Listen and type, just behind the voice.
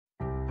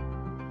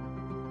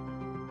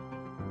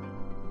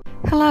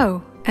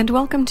Hello, and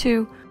welcome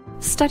to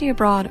Study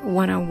Abroad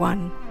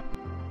 101.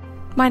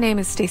 My name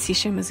is Stacy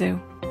Shimizu,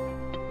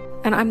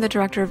 and I'm the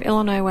director of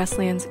Illinois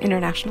Wesleyan's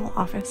International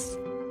Office.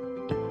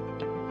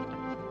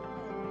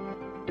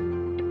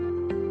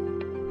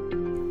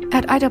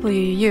 At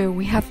IWU,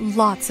 we have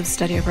lots of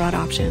study abroad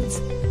options.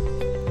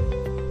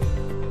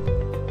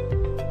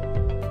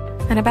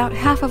 And about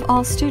half of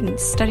all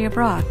students study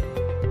abroad.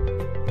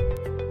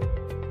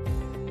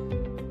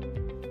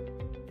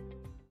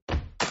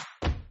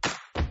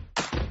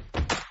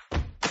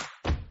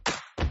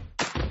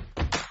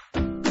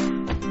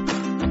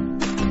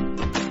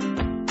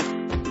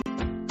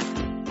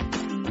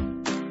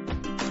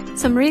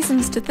 Some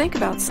reasons to think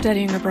about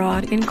studying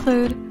abroad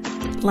include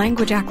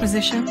language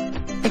acquisition,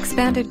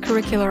 expanded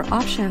curricular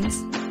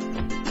options,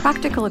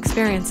 practical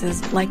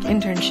experiences like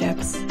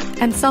internships,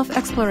 and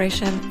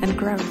self-exploration and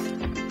growth.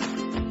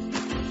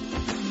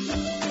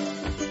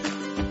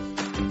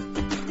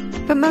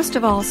 But most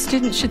of all,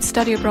 students should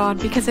study abroad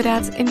because it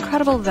adds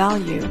incredible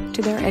value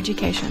to their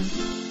education.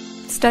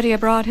 Study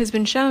abroad has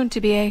been shown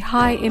to be a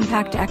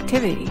high-impact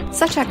activity.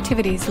 Such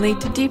activities lead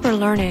to deeper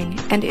learning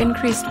and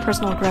increased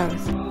personal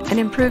growth, an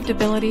improved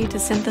ability to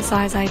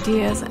synthesize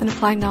ideas and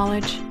apply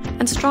knowledge,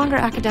 and stronger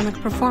academic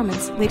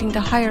performance leading to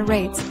higher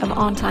rates of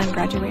on-time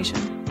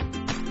graduation.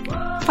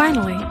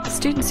 Finally,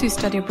 students who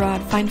study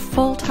abroad find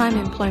full-time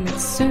employment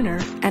sooner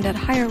and at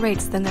higher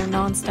rates than their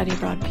non-study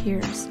abroad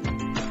peers,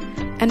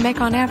 and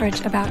make on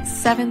average about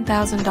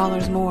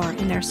 $7,000 more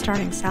in their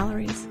starting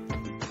salaries.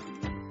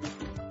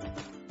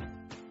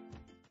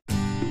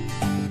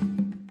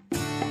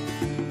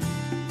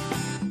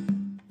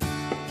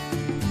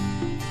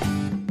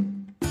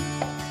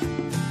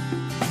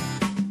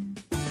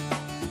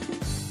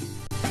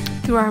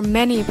 Through our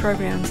many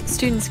programs,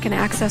 students can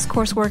access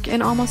coursework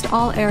in almost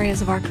all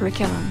areas of our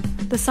curriculum: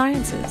 the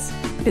sciences,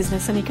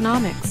 business and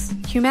economics,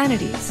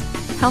 humanities,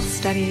 health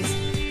studies,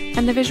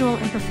 and the visual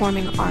and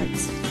performing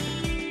arts.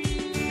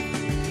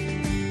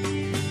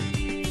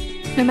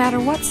 No matter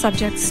what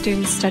subjects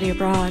students study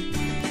abroad,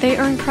 they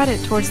earn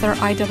credit towards their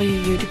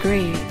IWU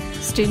degree.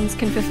 Students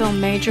can fulfill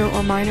major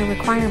or minor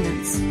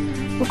requirements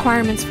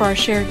for our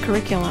shared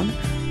curriculum,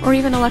 or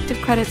even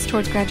elective credits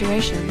towards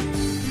graduation.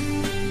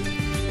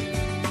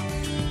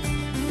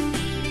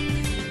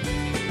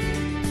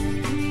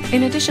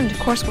 In addition to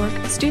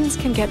coursework, students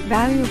can get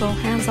valuable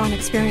hands-on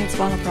experience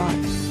while abroad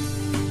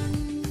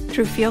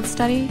through field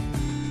study,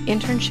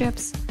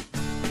 internships,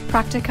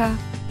 practica,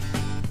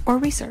 or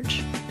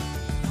research.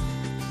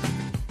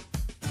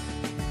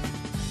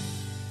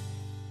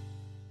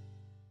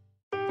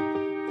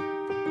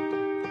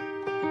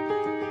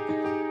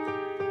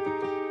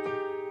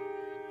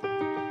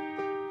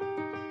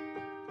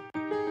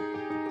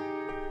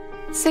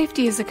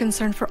 Safety is a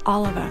concern for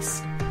all of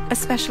us,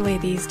 especially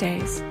these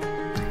days.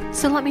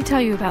 So let me tell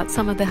you about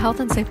some of the health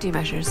and safety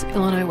measures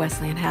Illinois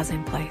Wesleyan has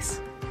in place.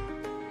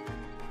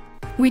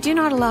 We do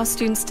not allow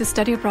students to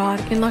study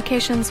abroad in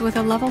locations with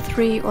a Level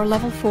 3 or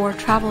Level 4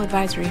 travel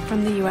advisory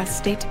from the U.S.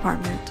 State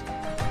Department.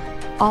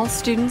 All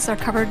students are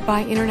covered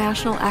by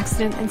International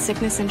Accident and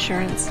Sickness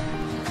Insurance.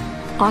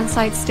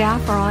 On-site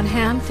staff are on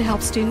hand to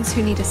help students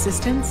who need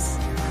assistance.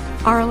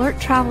 Our Alert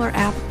Traveler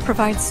app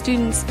provides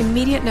students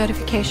immediate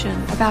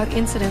notification about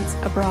incidents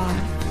abroad.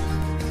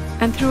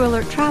 And through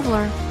Alert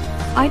Traveler,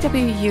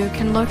 IWU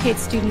can locate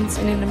students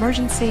in an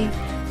emergency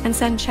and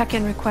send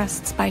check-in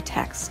requests by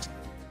text.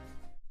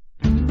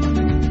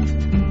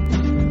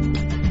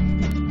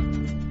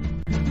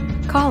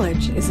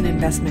 College is an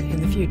investment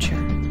in the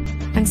future,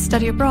 and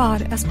study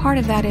abroad as part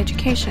of that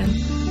education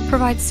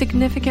provides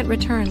significant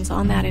returns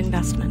on that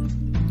investment,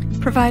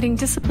 providing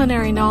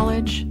disciplinary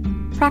knowledge,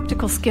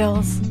 practical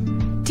skills,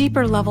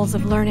 deeper levels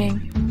of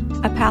learning,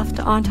 a path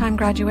to on-time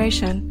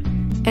graduation,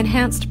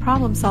 enhanced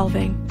problem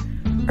solving,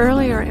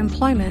 earlier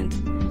employment,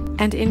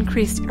 and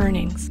increased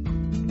earnings.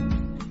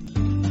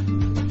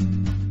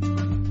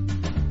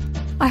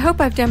 I hope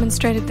I've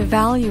demonstrated the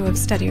value of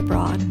study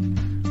abroad,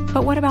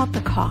 but what about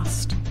the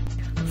cost?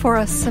 For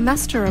a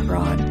semester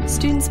abroad,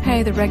 students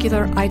pay the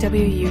regular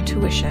IWU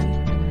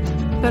tuition,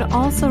 but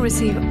also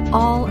receive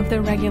all of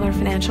the regular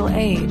financial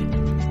aid,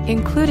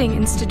 including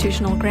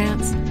institutional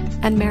grants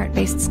and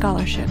merit-based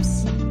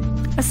scholarships.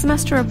 A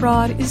semester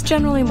abroad is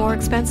generally more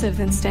expensive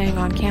than staying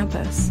on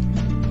campus,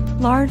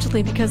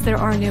 largely because there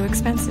are new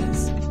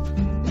expenses.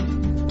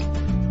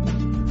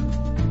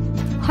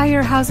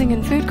 Higher housing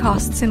and food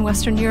costs in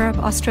Western Europe,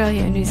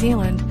 Australia, and New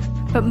Zealand,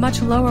 but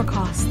much lower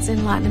costs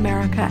in Latin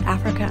America,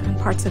 Africa, and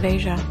parts of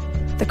Asia.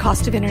 The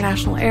cost of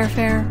international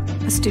airfare,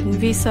 a student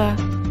visa,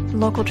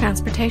 local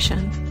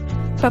transportation.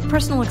 But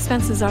personal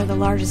expenses are the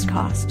largest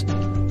cost.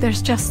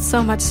 There's just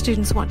so much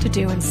students want to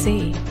do and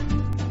see.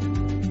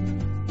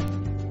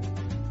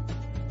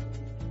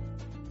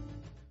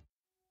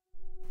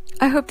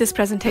 I hope this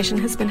presentation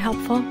has been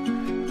helpful.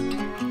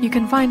 You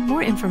can find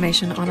more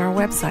information on our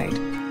website,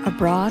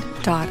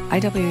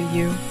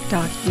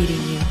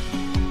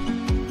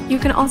 abroad.iwu.edu. You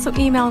can also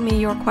email me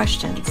your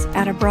questions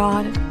at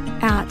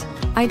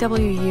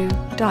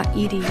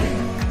abroad@iwu.edu.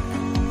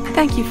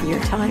 Thank you for your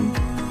time.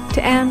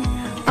 To Anne,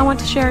 I want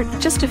to share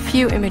just a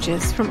few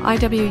images from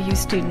IWU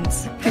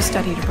students who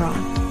studied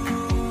abroad.